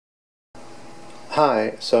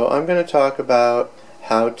Hi, so I'm going to talk about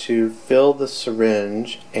how to fill the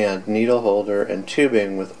syringe and needle holder and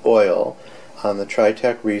tubing with oil on the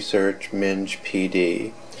Tritech Research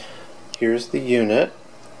MINJ-PD. Here's the unit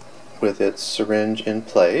with its syringe in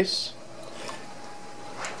place.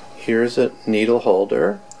 Here's a needle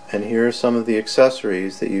holder, and here are some of the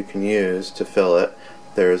accessories that you can use to fill it.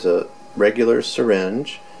 There's a regular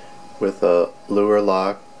syringe with a luer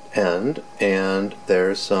lock end, and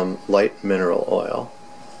there's some light mineral oil.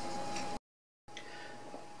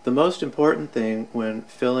 The most important thing when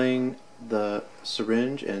filling the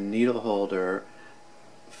syringe and needle holder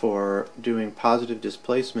for doing positive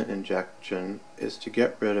displacement injection is to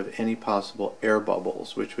get rid of any possible air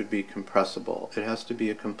bubbles, which would be compressible. It has to be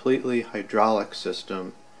a completely hydraulic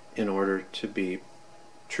system in order to be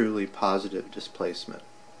truly positive displacement.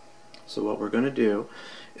 So what we're going to do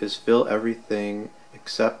is fill everything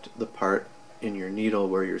except the part in your needle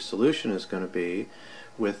where your solution is going to be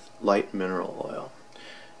with light mineral oil.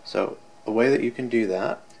 So a way that you can do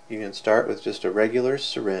that, you can start with just a regular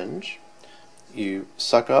syringe. You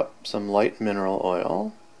suck up some light mineral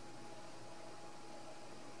oil,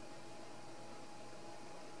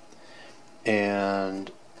 and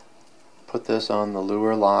put this on the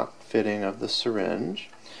luer lock fitting of the syringe.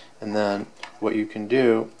 And then what you can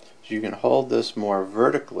do is you can hold this more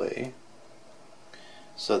vertically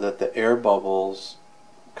so that the air bubbles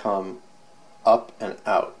come up and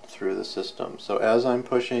out through the system. So as I'm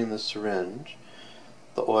pushing the syringe,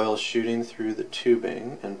 the oil is shooting through the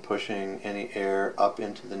tubing and pushing any air up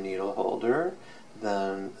into the needle holder,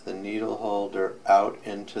 then the needle holder out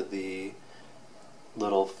into the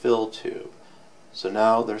little fill tube. So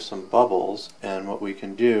now there's some bubbles, and what we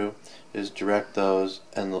can do is direct those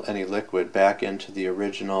and any liquid back into the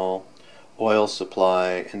original oil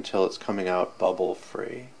supply until it's coming out bubble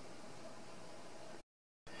free.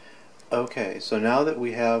 Okay, so now that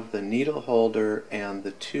we have the needle holder and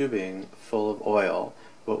the tubing full of oil,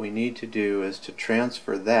 what we need to do is to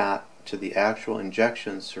transfer that to the actual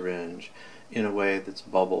injection syringe in a way that's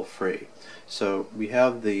bubble free. So we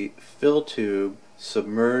have the fill tube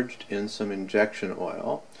submerged in some injection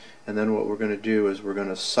oil, and then what we're going to do is we're going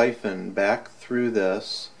to siphon back through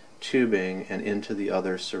this tubing and into the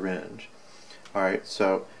other syringe. Alright,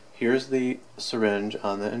 so here's the syringe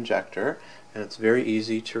on the injector, and it's very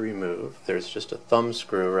easy to remove. There's just a thumb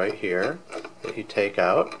screw right here that you take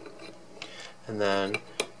out, and then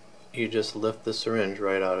you just lift the syringe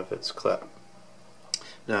right out of its clip.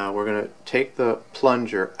 Now we're going to take the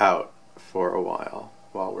plunger out for a while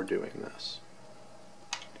we're doing this.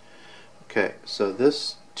 Okay, so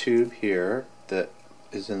this tube here that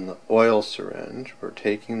is in the oil syringe, we're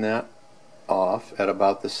taking that off at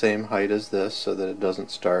about the same height as this so that it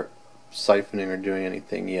doesn't start siphoning or doing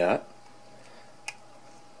anything yet.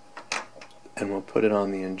 And we'll put it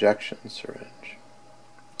on the injection syringe.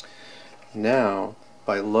 Now,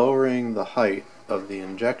 by lowering the height of the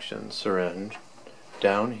injection syringe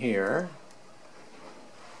down here,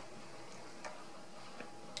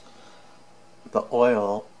 the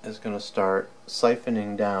oil is going to start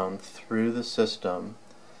siphoning down through the system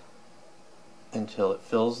until it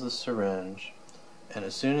fills the syringe, and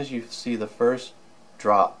as soon as you see the first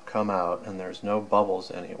drop come out and there's no bubbles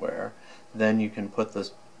anywhere, then you can put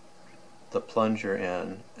the plunger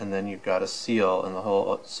in, and then you've got a seal and the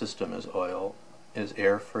whole system is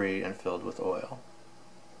air free and filled with oil.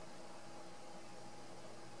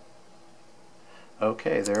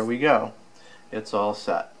 Okay, there we go. It's all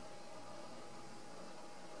set.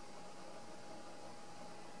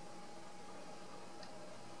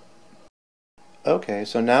 Okay,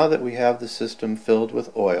 so now that we have the system filled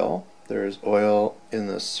with oil, there's oil in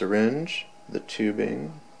the syringe, the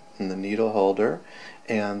tubing, and the needle holder,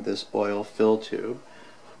 and this oil fill tube.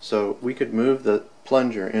 So we could move the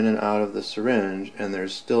plunger in and out of the syringe and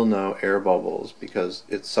there's still no air bubbles because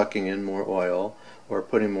it's sucking in more oil or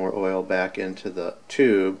putting more oil back into the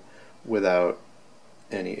tube without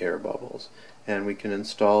any air bubbles. And we can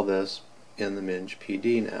install this in the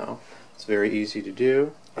MINJ-PD now. It's very easy to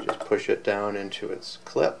do. You just push it down into its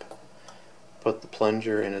clip, put the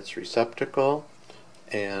plunger in its receptacle,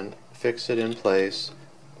 and fix it in place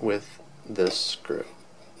with this screw.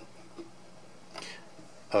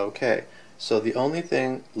 Okay, so the only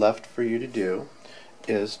thing left for you to do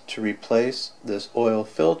is to replace this oil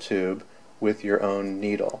fill tube with your own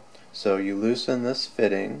needle. So you loosen this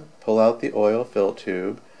fitting, pull out the oil fill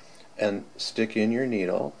tube, and stick in your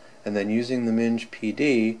needle, and then using the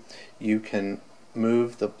MINJ-PD you can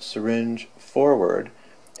move the syringe forward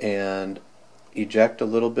and eject a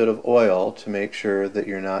little bit of oil to make sure that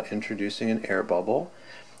you're not introducing an air bubble,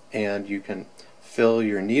 and you can fill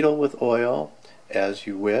your needle with oil as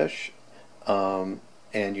you wish, and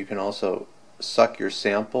you can also suck your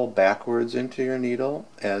sample backwards into your needle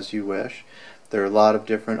as you wish. There are a lot of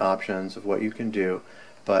different options of what you can do,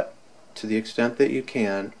 but to the extent that you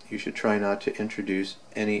can, you should try not to introduce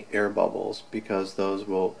any air bubbles because those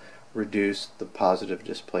will reduce the positive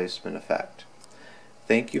displacement effect.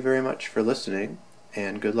 Thank you very much for listening,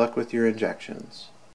 and good luck with your injections.